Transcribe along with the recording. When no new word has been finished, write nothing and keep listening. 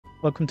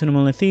Welcome to the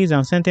Moonlit Thieves.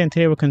 I'm Sente, and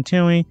today we're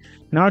continuing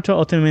Naruto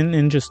Ultimate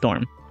Ninja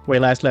Storm. Where we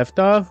last left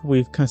off,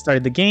 we've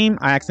started the game.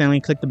 I accidentally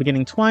clicked the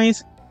beginning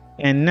twice,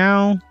 and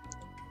now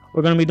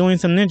we're going to be doing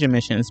some ninja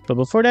missions. But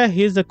before that,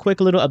 here's a quick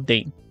little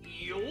update.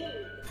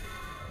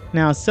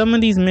 Now, some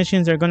of these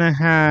missions are going to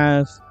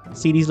have,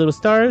 see these little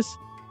stars?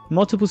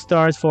 Multiple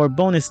stars for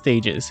bonus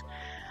stages.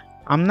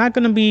 I'm not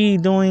going to be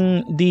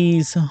doing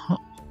these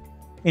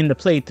in the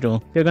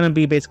playthrough. They're going to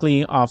be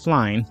basically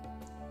offline,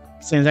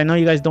 since I know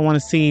you guys don't want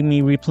to see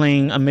me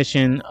replaying a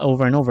mission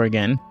over and over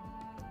again,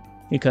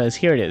 because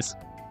here it is.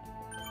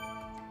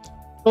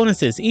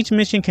 Bonuses. Each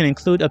mission can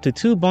include up to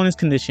 2 bonus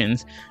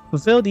conditions.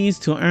 Fulfill these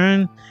to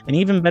earn an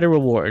even better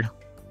reward.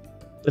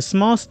 The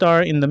small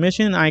star in the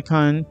mission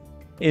icon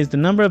is the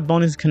number of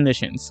bonus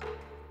conditions.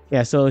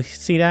 Yeah, so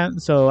see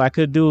that? So I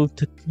could do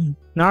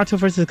Naruto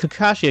versus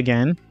Kakashi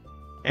again,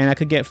 and I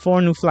could get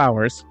 4 new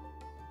flowers.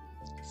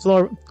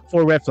 4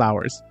 red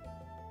flowers.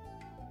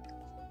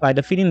 By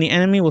defeating the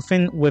enemy with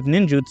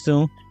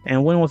ninjutsu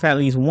and win with at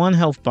least 1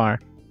 health bar.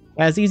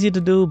 That's easy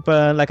to do,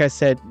 but like I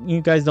said,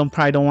 you guys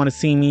probably don't want to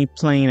see me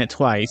playing it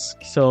twice,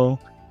 so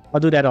I'll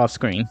do that off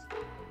screen.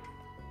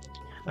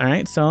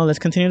 Alright, so let's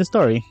continue the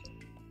story.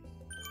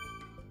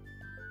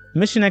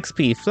 Mission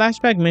XP.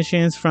 Flashback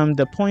missions from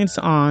the points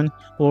on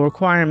will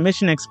require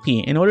mission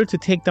XP in order to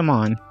take them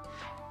on.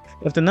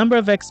 If the number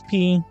of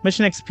mission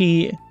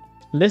XP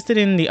listed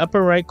in the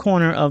upper right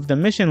corner of the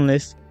mission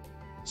list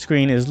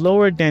screen is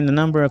lower than the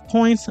number of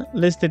points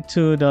listed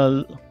to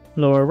the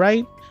lower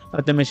right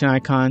of the mission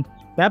icon,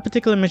 that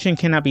particular mission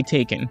cannot be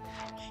taken.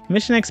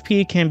 Mission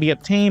XP can be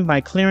obtained by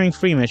clearing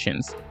free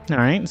missions.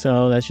 Alright,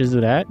 so let's just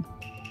do that.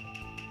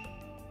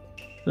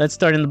 Let's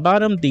start in the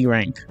bottom, D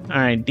rank.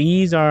 Alright,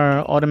 these are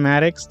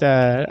automatics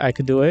that I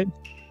could do it.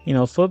 You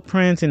know,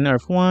 footprints in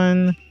Earth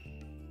 1,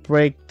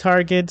 break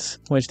targets,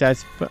 which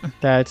that's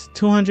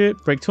 200,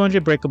 break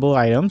 200 breakable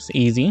items,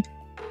 easy.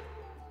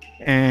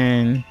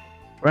 And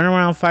run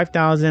around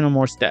 5,000 or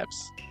more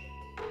steps.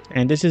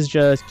 And this is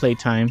just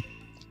playtime.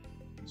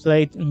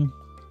 Play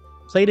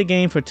the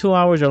game for 2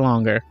 hours or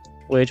longer,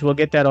 which we'll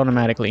get that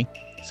automatically.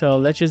 So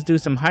let's just do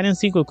some hide and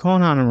seek with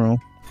Konohamaru.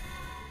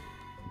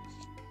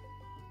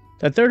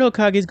 The third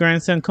Hokage's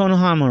grandson,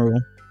 Konohamaru,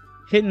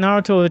 hit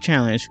Naruto with a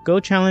challenge. Go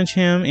challenge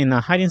him in a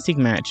hide and seek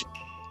match.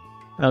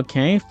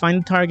 Okay,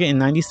 find the target in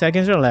 90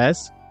 seconds or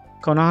less.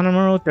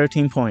 Konohamaru,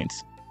 13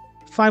 points.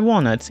 5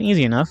 walnuts,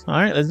 easy enough.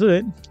 Alright, let's do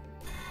it.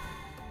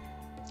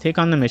 Take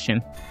on the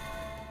mission.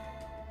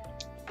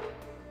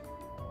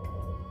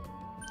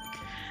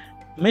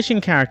 Mission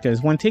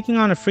characters. When taking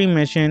on a free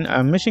mission,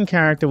 a mission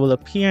character will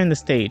appear in the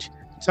stage.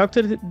 Talk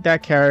to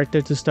that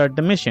character to start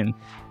the mission.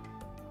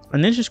 A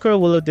ninja scroll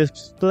will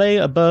display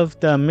above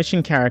the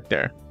mission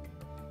character.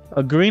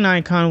 A green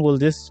icon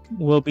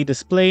will be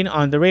displayed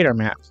on the radar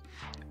map.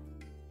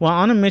 While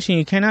on a mission,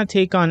 you cannot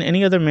take on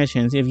any other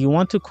missions. If you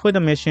want to quit a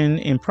mission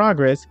in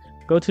progress,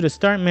 go to the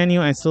start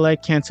menu and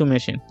select cancel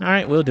mission.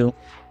 Alright, will do.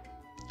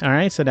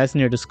 Alright, so that's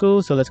near the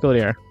school, so let's go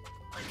there.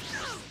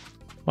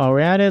 While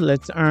we're at it,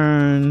 let's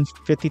earn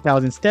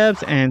 50,000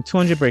 steps and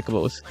 200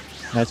 breakables.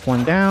 That's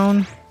 1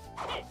 down.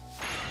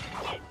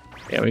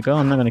 There we go.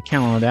 I'm not going to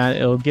count all that.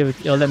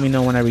 It'll let me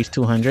know when I reach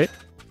 200.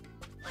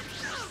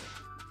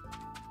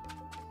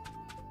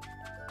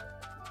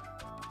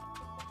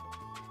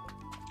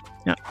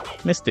 Yeah,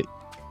 missed it.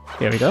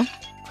 There we go.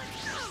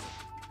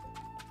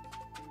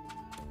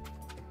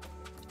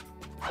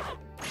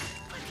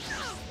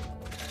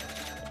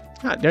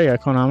 Ah, there you are,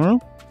 Konohamaru.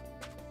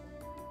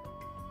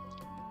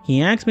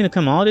 He asked me to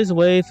come all this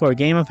way for a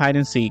game of hide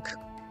and seek.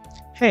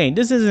 Hey,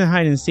 this isn't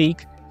hide and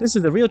seek. This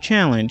is a real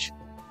challenge.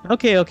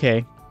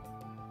 Okay.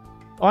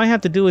 All I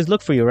have to do is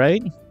look for you,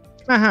 right?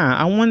 Haha,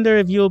 I wonder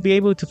if you'll be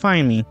able to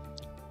find me.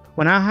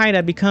 When I hide,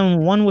 I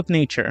become one with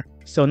nature.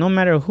 So no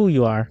matter who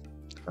you are.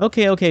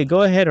 Okay,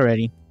 go ahead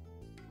already.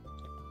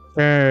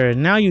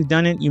 Now you've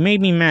done it. You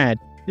made me mad.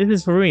 This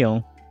is for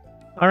real.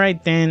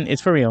 Alright then,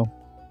 it's for real.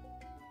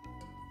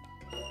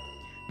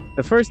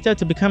 The first step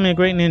to becoming a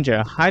great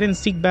ninja, hide and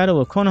seek battle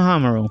with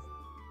Konohamaru.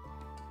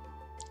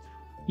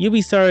 You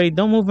be sorry,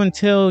 don't move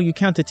until you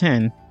count to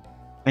 10.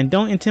 And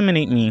don't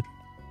intimidate me.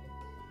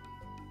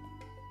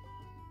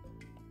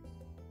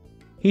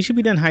 He should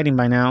be done hiding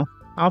by now.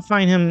 I'll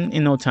find him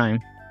in no time.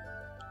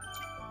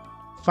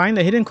 Find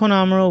the hidden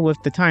Konohamaru with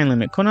the time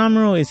limit.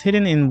 Konohamaru is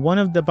hidden in one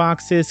of the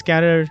boxes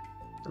scattered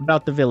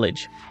about the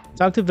village.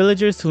 Talk to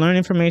villagers to learn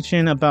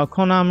information about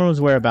Konohamaru's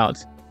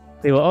whereabouts.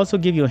 They will also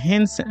give you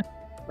hints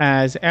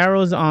as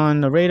arrows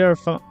on the radar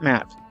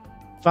map.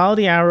 Follow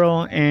the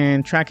arrow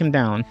and track him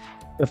down.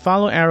 The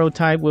follow arrow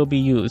type will be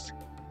used.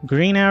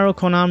 Green arrow,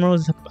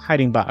 Konohamaru's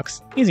hiding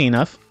box. Easy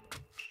enough.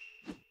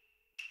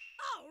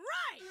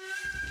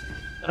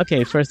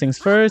 Okay, first things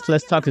first,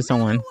 let's talk to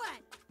someone.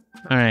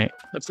 Alright,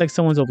 looks like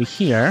someone's over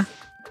here.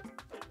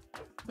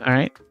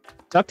 Alright,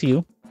 talk to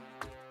you.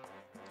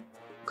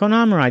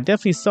 Konohamaru, I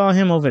definitely saw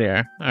him over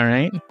there.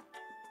 Alright.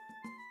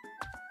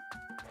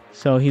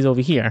 So he's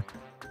over here.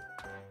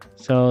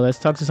 So let's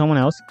talk to someone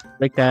else.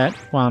 Break that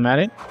while I'm at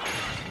it.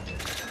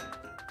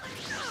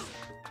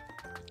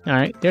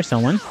 Alright, there's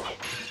someone.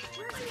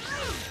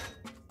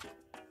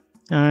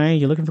 Alright,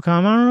 you're looking for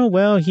Konohamaru?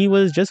 Well, he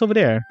was just over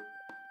there.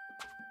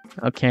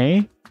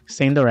 Okay,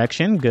 same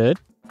direction, good.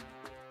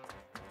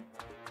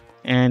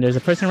 And there's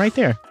a person right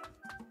there.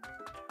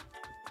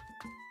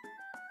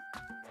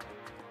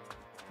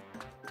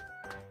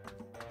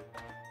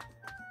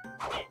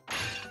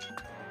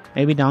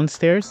 Maybe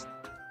downstairs?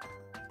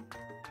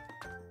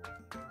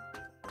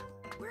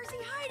 Where's he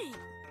hiding?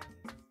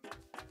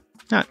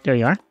 Ah, there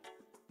you are.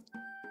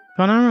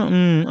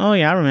 Konohamaru? Oh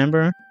yeah, I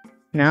remember.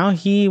 Now,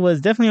 he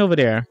was definitely over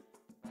there.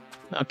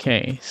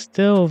 Okay,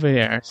 still over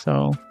there,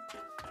 so...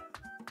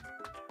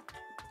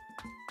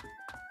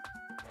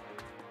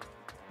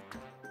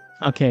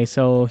 Okay,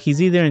 so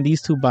he's either in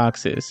these two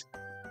boxes.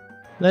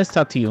 Let's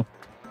talk to you.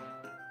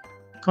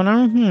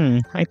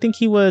 Konohamaru? I think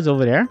he was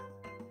over there.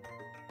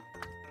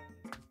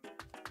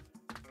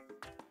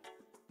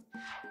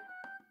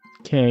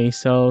 Okay,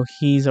 so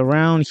he's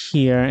around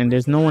here, and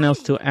there's no one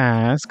else to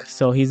ask,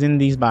 so he's in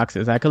these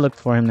boxes. I could look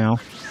for him now.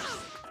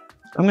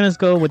 I'm gonna just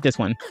go with this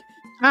one.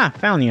 Ah,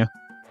 found you.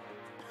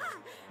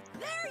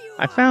 There you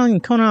I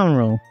found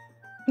Konohamaru.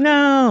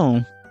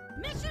 No!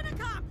 Mission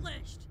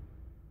accomplished.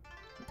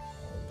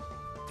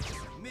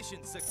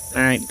 Mission success.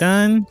 Alright,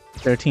 done.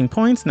 13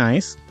 points,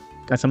 nice.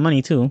 Got some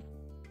money too.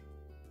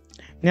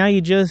 Now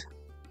you just...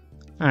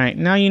 Alright,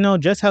 now you know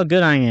just how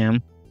good I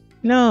am.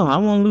 No, I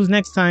won't lose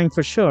next time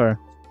for sure.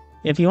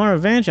 If you want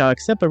revenge, I'll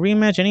accept a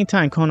rematch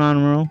anytime,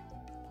 Konohamaru.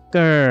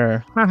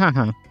 Grr. Ha ha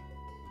ha.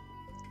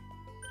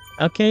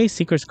 Okay,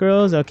 secret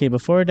scrolls. Okay,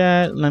 before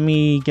that, let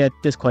me get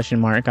this question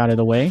mark out of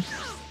the way.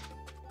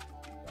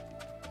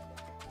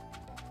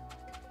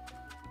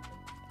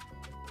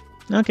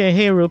 Okay,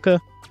 hey Ruka.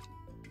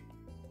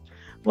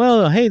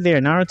 Well, hey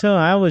there, Naruto.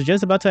 I was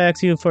just about to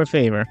ask you for a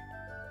favor.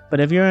 But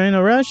if you're in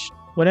a rush,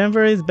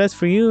 whatever is best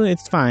for you,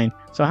 it's fine.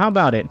 So how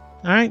about it?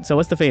 Alright, so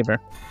what's the favor?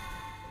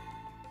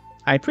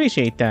 I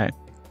appreciate that.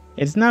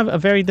 It's not a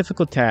very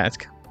difficult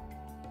task.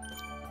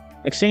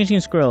 Exchanging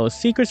scrolls.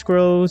 Secret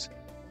scrolls.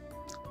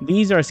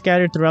 These are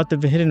scattered throughout the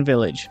hidden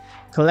village.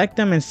 Collect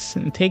them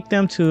and take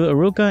them to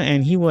Iruka,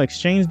 and he will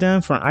exchange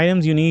them for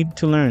items you need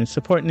to learn.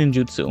 Support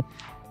ninjutsu.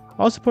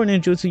 All support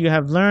ninjutsu you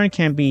have learned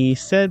can be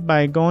set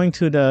by going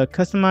to the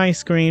customize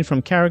screen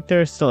from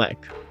character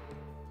select.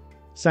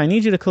 So I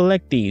need you to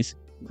collect these.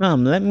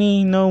 Let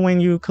me know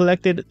when you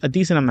collected a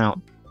decent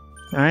amount.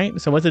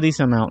 Alright, so what's a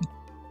decent amount?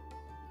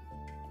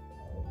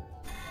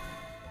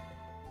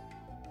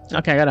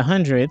 Okay, I got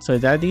 100, so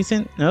is that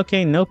decent?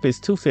 Okay, nope, it's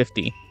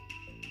 250.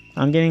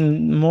 I'm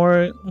getting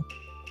more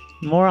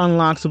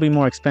unlocks will be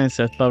more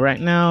expensive, but right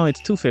now it's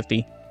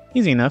 250.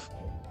 Easy enough.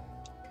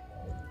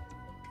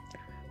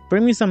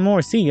 Bring me some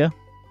more, see ya.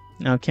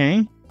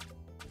 Okay.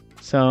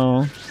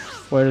 So,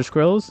 where are the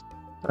scrolls?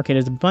 Okay,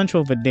 there's a bunch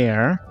over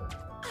there.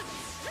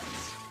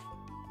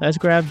 Let's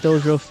grab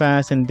those real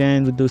fast and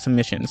then we'll do some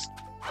missions.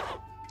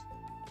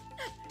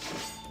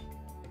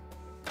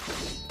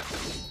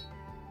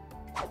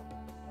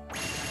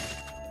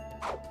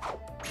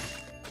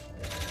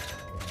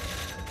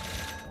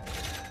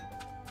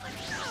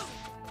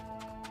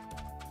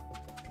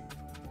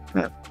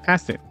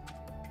 Past it.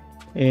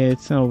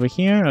 It's over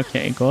here.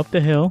 Okay, go up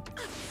the hill.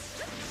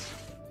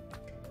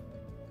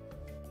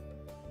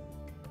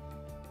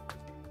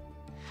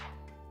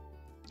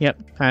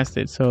 Yep, past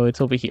it. So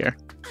it's over here.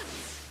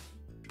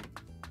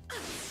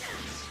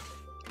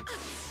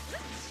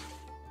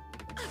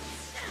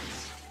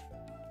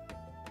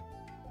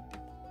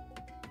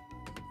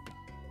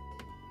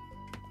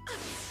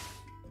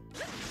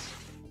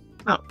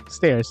 Oh,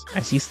 stairs. I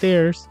see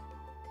stairs.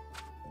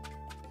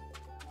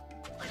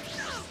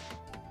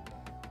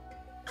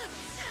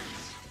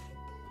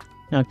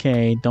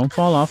 Okay, don't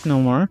fall off no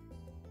more.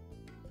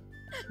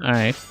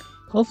 Alright.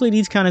 Hopefully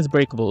these count as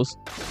breakables.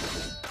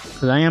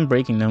 Because I am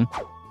breaking them.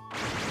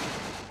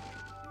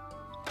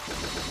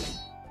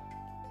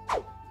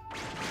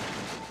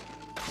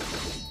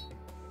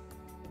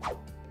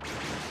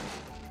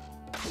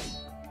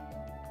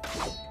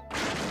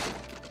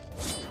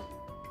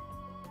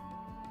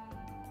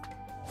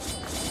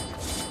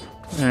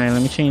 Alright,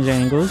 let me change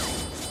angles.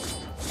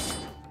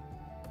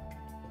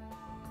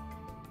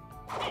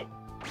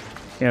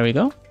 There we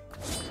go.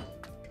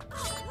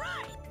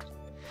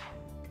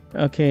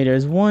 Okay,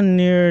 there's one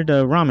near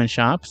the ramen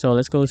shop, so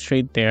let's go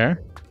straight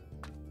there.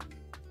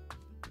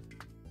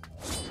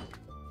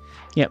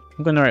 Yep,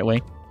 I'm going the right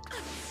way.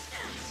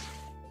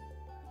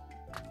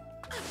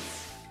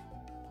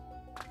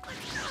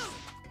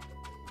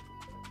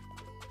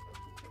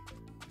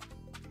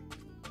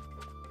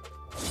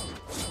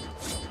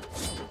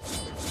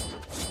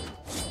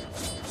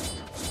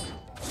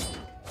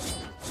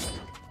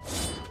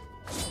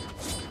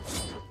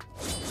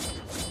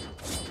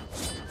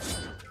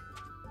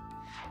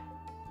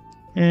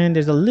 And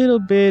there's a little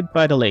bit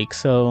by the lake,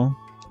 so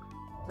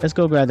let's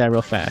go grab that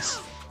real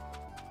fast.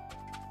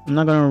 I'm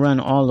not gonna run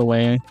all the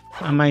way.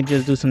 I might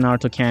just do some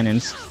Naruto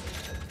cannons.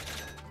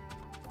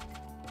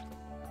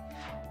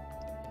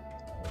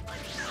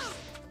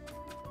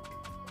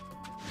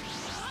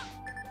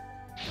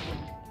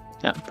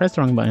 Yeah, pressed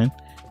the wrong button.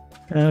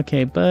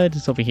 Okay, but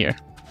it's over here.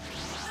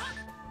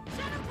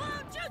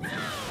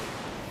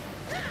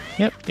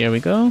 Yep, there we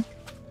go.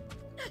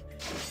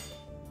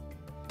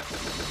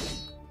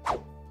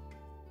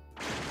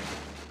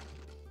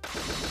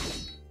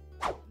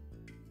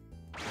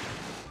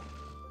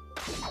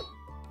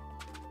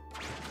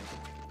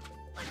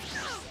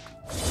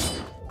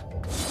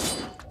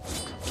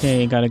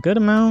 Okay, got a good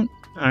amount.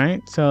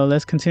 Alright, so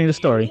let's continue the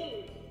story.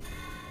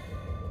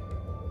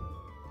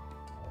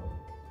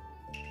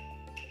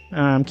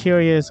 I'm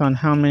curious on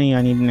how many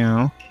I need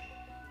now.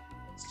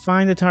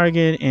 Find the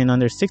target in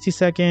under 60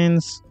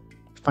 seconds.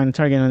 Find the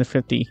target in under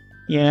 50.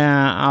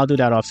 Yeah, I'll do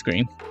that off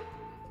screen.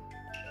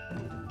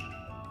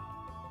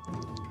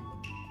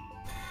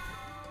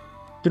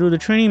 Through the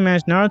training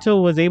match,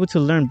 Naruto was able to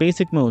learn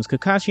basic moves.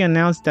 Kakashi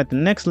announced that the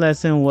next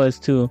lesson was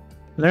to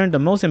learn the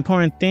most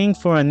important thing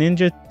for a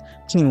ninja: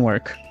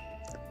 teamwork.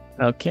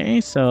 Okay,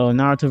 so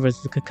Naruto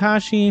versus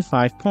Kakashi,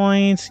 5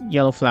 points,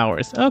 yellow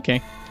flowers.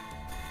 Okay.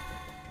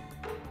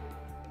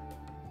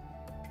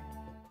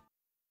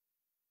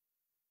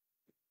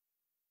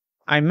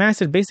 I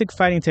mastered basic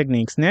fighting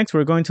techniques. Next,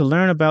 we're going to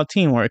learn about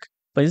teamwork.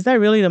 But is that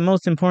really the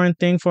most important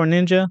thing for a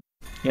ninja?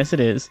 Yes, it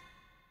is.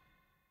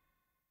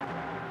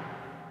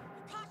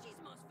 Kakashi's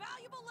most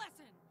valuable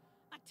lesson: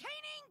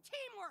 attaining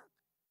teamwork.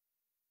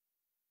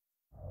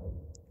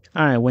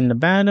 Alright, win the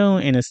battle.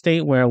 In a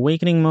state where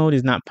awakening mode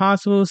is not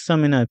possible,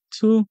 summon a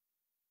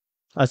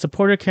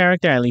supporter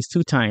character at least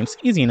 2 times.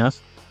 Easy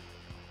enough.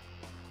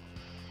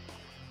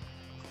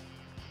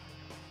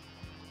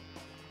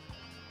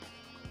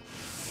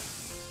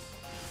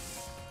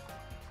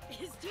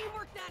 Is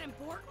teamwork that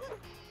important?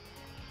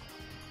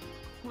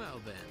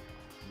 Well then,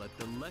 let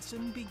the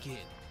lesson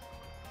begin.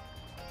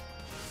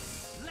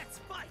 Let's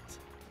fight!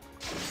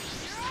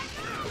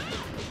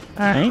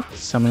 Alright,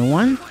 summon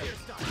 1.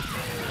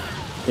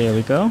 There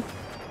we go.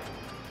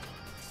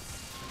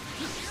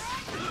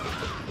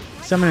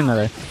 Summon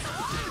another.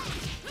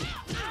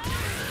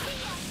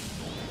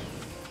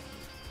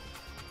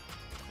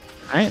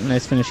 Alright,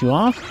 let's finish you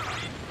off.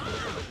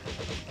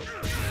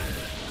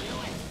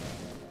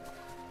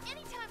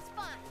 Anytime's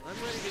fine. I'm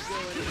ready to go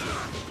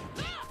anytime.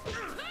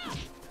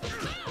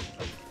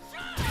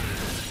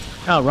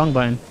 Oh, wrong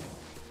button.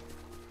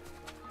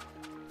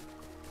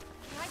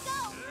 Here I go.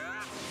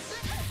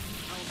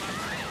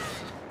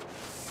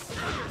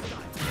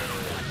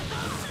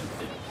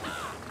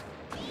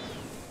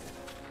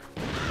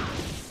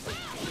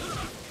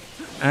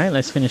 Alright,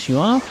 let's finish you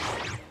off.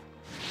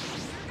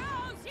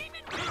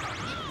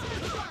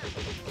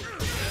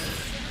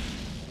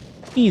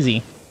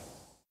 Easy.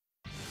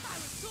 I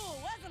was cool,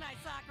 wasn't I,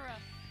 Sakura?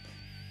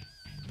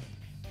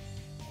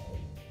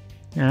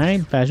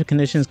 Alright, battle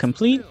conditions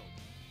complete.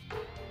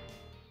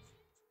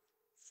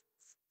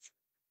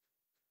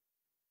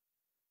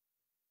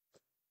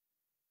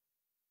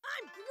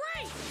 I'm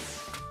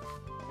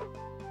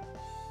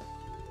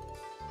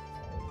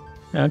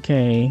great.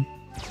 Okay.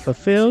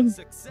 Fulfilled.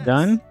 Success.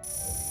 Done.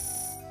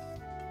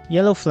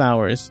 Yellow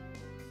flowers.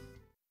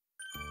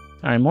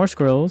 Alright, more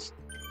scrolls.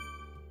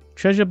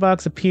 Treasure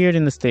box appeared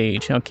in the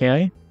stage.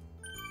 Okay.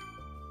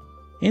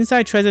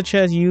 Inside treasure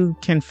chest, you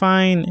can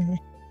find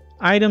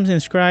items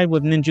inscribed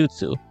with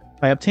ninjutsu.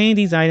 By obtaining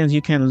these items,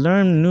 you can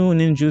learn new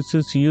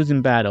ninjutsu to use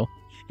in battle.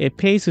 It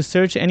pays to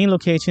search any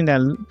location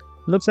that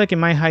looks like it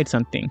might hide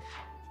something.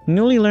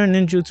 Newly learned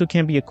ninjutsu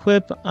can be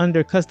equipped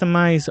under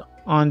customized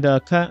on the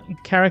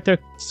character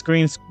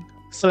screen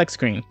select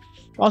screen.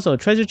 Also,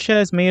 treasure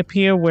chests may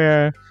appear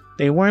where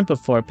they weren't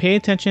before. Pay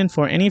attention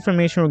for any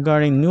information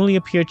regarding newly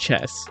appeared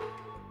chests.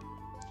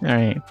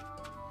 Alright.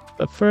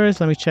 But first,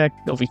 let me check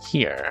over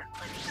here.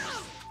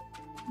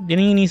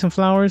 Didn't you need some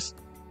flowers?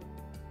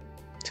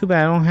 Too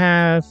bad I don't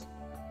have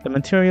the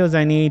materials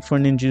I need for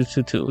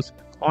ninjutsu tools.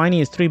 All I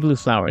need is 3 blue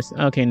flowers.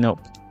 Okay,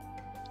 nope.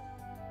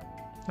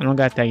 I don't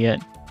got that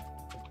yet.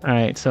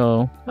 Alright,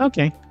 so,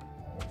 okay.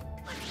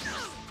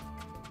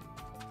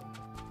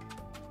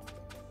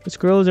 The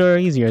scrolls are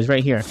easier, it's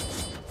right here.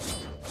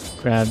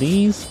 Grab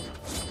these.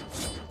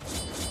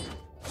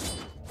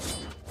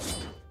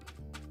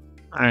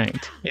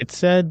 Alright, it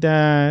said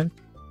that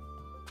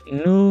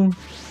new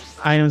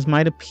items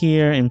might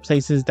appear in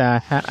places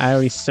that I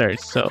already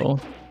searched, so...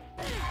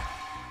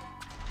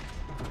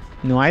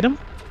 New item?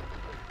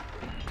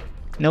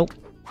 Nope,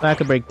 but I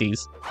could break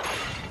these.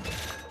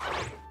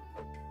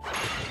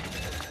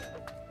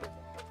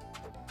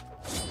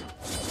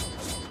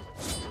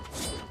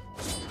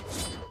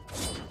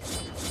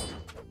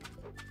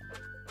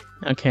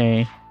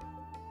 Okay.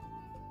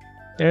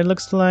 There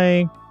looks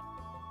like...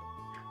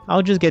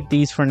 I'll just get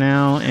these for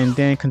now and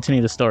then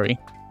continue the story.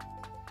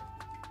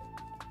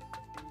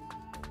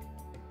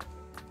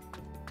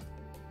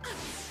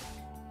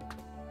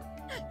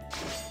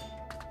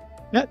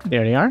 Yep,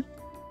 there they are.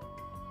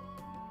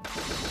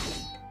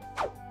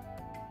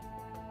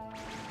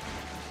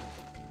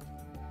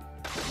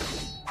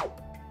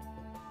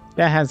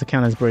 That has to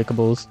count as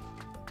breakables.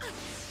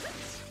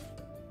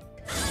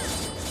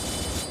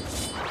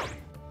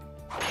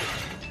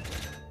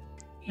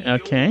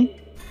 Okay.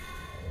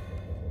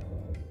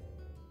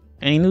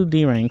 Any new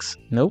D ranks?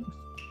 Nope.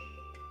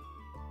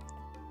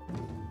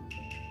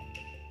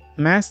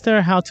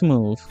 Master how to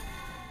move.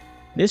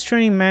 This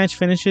training match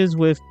finishes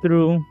with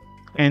through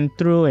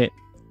it.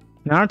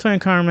 Naruto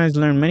and Karama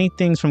learned many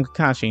things from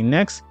Kakashi.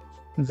 Next,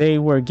 they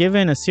were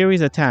given a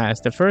series of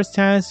tasks. The first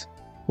task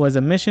was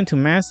a mission to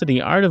master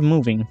the art of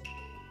moving.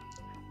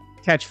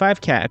 Catch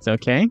 5 cats,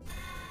 okay?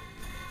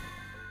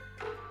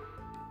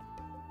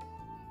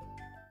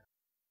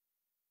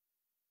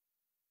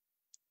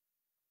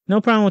 No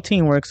problem with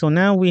teamwork, so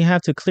now we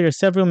have to clear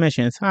several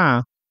missions.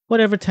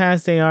 Whatever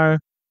tasks they are,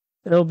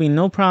 it'll be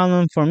no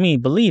problem for me,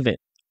 believe it.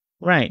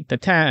 Right,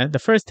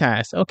 the first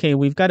task. Okay,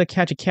 we've got to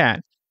catch a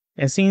cat.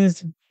 It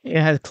seems it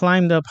has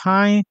climbed up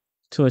high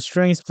to a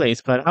strange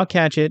place, but I'll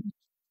catch it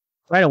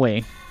right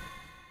away.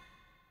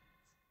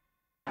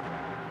 The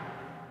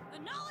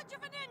knowledge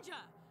of a ninja,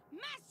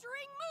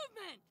 mastering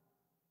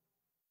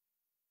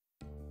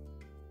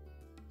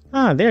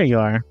movement. There you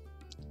are.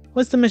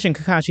 What's the mission,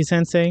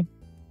 Kakashi-sensei?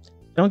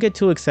 Don't get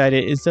too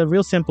excited, it's a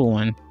real simple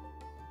one.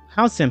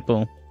 How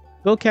simple?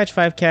 Go catch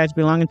 5 cats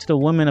belonging to the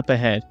woman up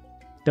ahead.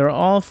 They're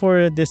all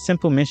for this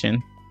simple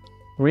mission.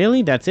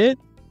 Really? That's it?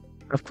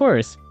 Of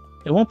course.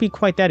 It won't be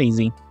quite that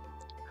easy.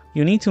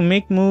 You need to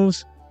make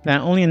moves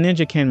that only a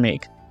ninja can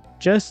make,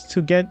 just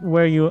to get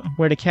where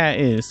the cat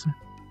is.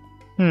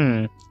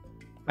 I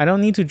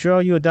don't need to draw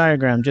you a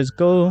diagram, just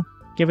go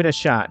give it a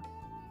shot.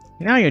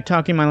 Now you're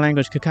talking my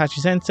language,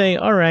 Kakashi-sensei.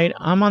 Alright,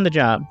 I'm on the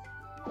job.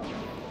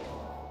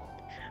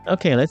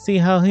 Okay, let's see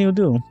how he'll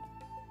do.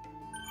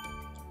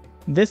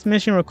 This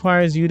mission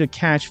requires you to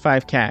catch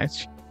 5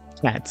 cats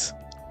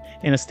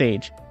in a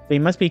stage. They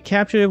must be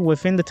captured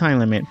within the time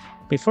limit.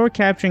 Before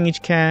capturing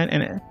each cat,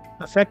 an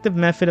effective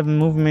method of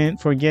movement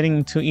for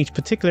getting to each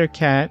particular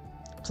cat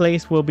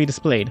place will be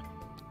displayed.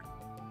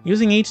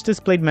 Using each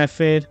displayed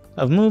method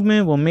of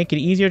movement will make it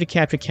easier to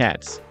capture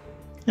cats.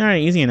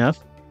 Alright, easy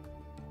enough.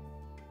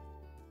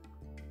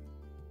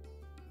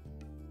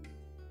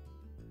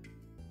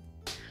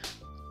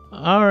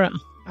 Alright,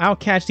 I'll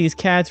catch these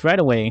cats right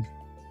away.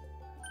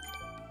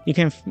 You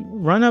can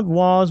run up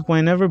walls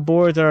whenever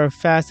boards are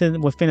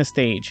fastened within a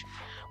stage.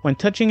 When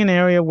touching an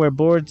area where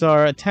boards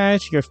are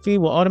attached, your feet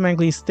will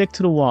automatically stick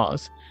to the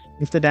walls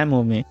after that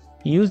movement.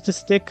 Use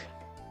the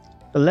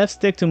left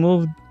stick to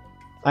move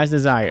as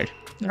desired.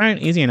 Alright,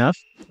 easy enough.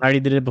 I already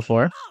did it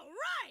before.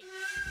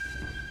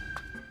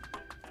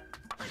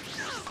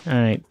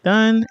 Alright,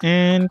 done,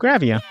 and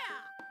Gravia.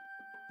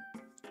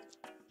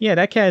 Yeah,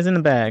 that cat is in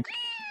the bag.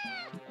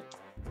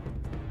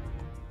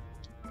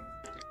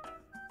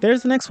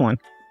 There's the next one.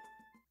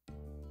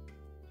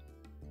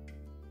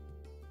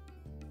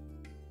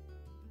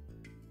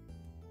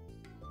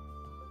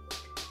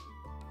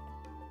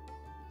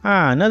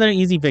 Another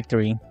easy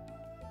victory.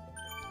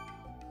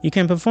 You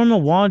can perform a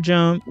wall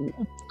jump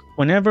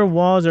whenever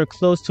walls are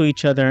close to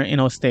each other in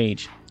a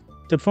stage.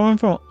 To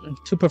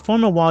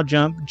perform a wall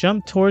jump,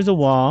 jump towards the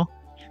wall,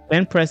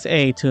 then press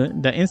A to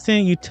the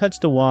instant you touch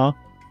the wall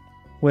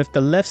with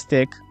the left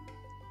stick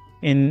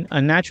in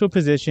a natural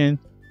position.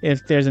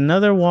 If there's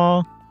another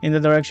wall in the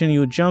direction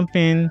you jump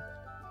in,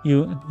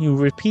 you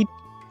repeat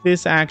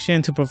this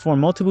action to perform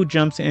multiple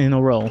jumps in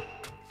a row.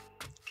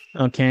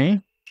 Okay.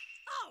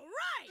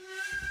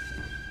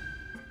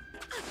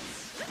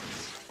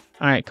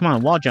 Alright, come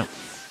on, wall jump.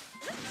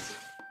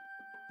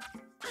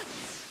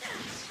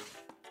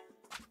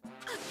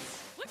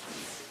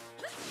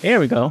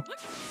 There we go.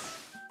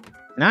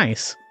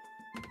 Nice.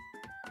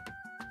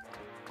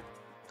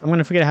 I'm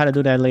gonna forget how to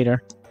do that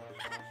later.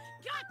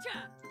 Gotcha.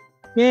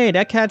 Yay,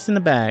 that cat's in the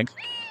bag.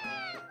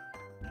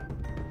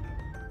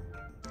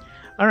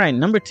 Alright,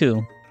 number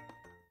 2.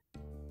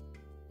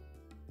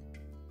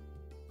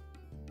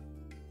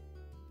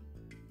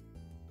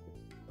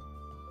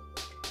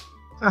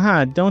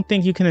 Haha, don't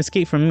think you can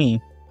escape from me.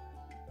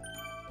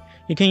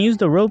 You can use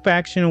the rope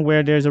action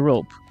where there's a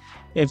rope.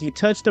 If you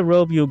touch the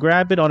rope, you'll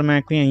grab it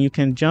automatically and you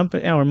can jump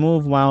or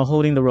move while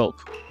holding the rope.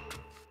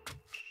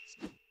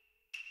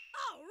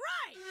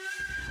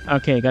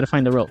 Okay, gotta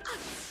find the rope.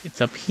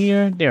 It's up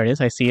here. There it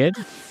is, I see it.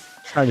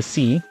 It's hard to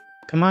see.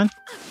 Come on.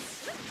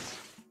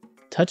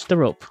 Touch the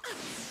rope.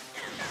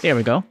 There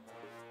we go.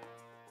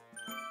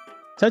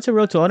 Touch the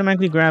rope to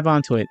automatically grab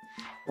onto it.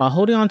 While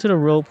holding onto the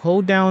rope,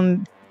 hold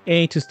down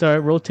A to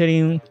start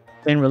rotating,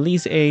 then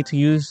release A to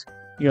use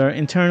your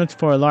internal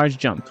for a large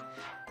jump.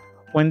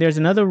 When there's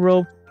another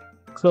rope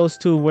close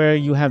to where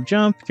you have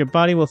jumped, your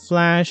body will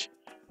flash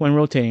when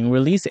rotating.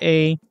 Release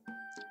A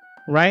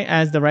right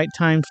as the right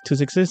time to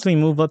successfully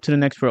move up to the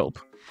next rope.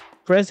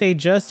 Press A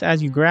just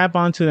as you grab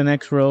onto the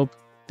next rope.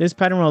 This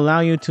pattern will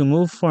allow you to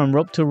move from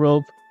rope to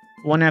rope,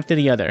 one after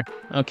the other.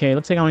 Okay,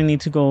 looks like I only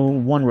need to go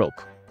one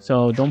rope,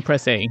 so don't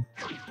press A.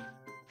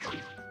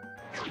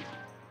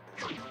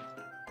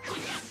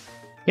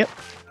 Yep,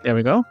 there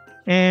we go.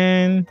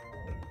 And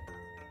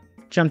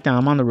jump down,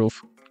 I'm on the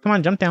roof. Come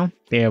on, jump down.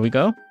 There we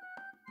go.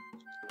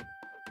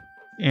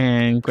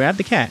 And grab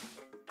the cat.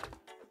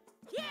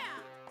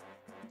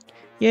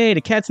 Yay,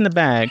 the cat's in the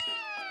bag.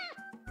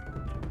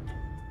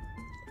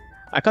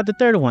 I caught the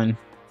third one.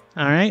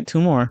 Alright,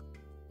 2 more.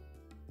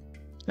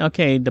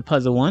 Okay, the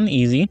puzzle one,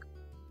 easy.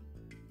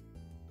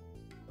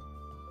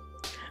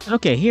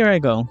 Okay, here I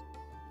go.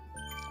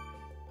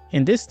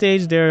 In this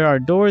stage, there are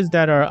doors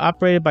that are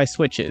operated by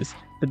switches.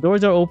 The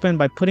doors are opened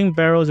by putting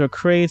barrels or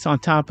crates on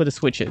top of the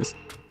switches.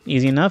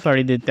 Easy enough, I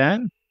already did that.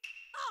 All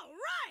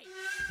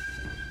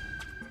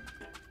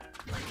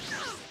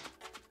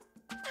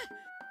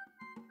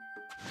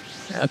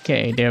right.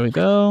 Okay, there we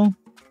go.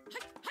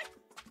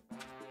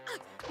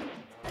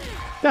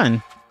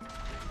 Done.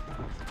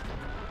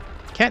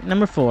 Cat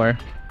number 4.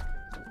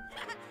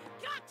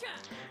 Gotcha.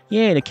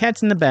 Yay, the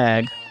cat's in the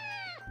bag.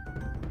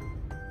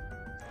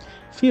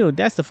 Phew,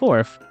 that's the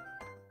 4th.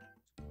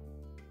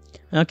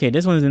 Okay,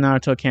 this one's the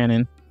Naruto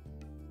canon.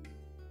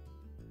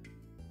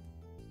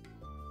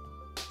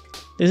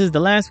 This is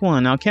the last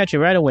one. I'll catch it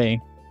right away.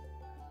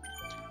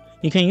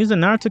 You can use the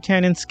Naruto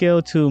cannon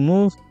skill to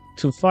move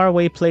to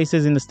faraway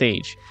places in the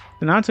stage.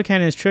 The Naruto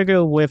cannon is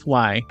triggered with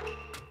Y.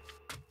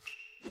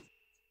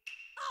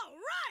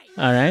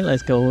 All right. Alright,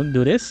 let's go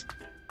do this.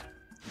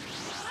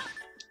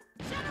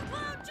 Shadow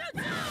Clone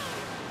Jutsu.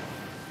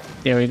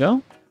 There we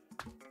go.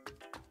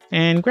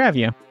 And grab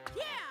you.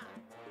 Yeah.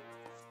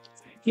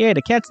 Yeah,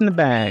 the cat's in the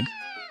bag.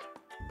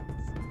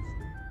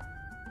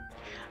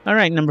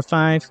 Alright, number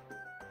 5.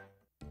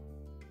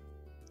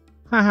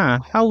 Haha,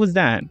 how was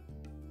that?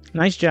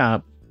 Nice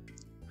job.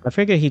 I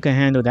figured he could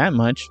handle that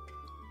much.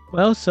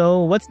 Well,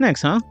 so what's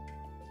next, huh?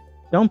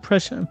 Don't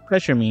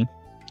pressure me.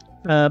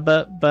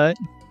 But...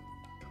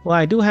 Well,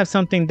 I do have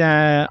something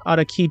that ought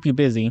to keep you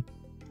busy.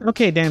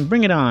 Okay, then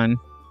bring it on.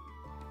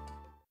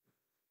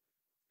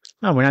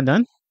 Oh, we're not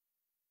done?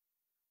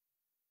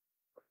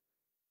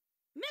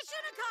 Mission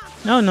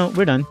accomplished. No,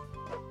 we're done.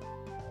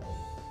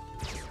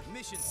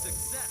 Mission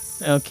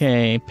success.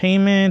 Okay,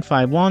 payment,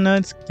 5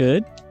 walnuts,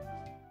 good.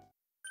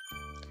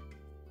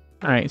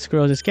 Alright,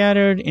 squirrels are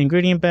scattered.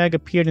 Ingredient bag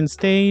appeared in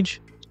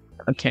stage.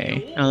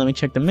 Okay, now let me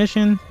check the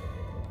mission.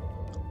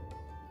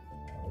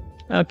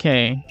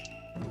 Okay.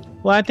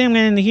 Well, I think I'm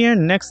going to end here.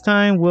 Next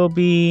time we'll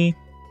be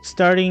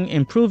starting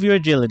Improve Your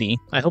Agility.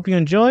 I hope you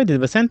enjoyed. This is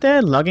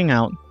Vicente logging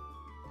out.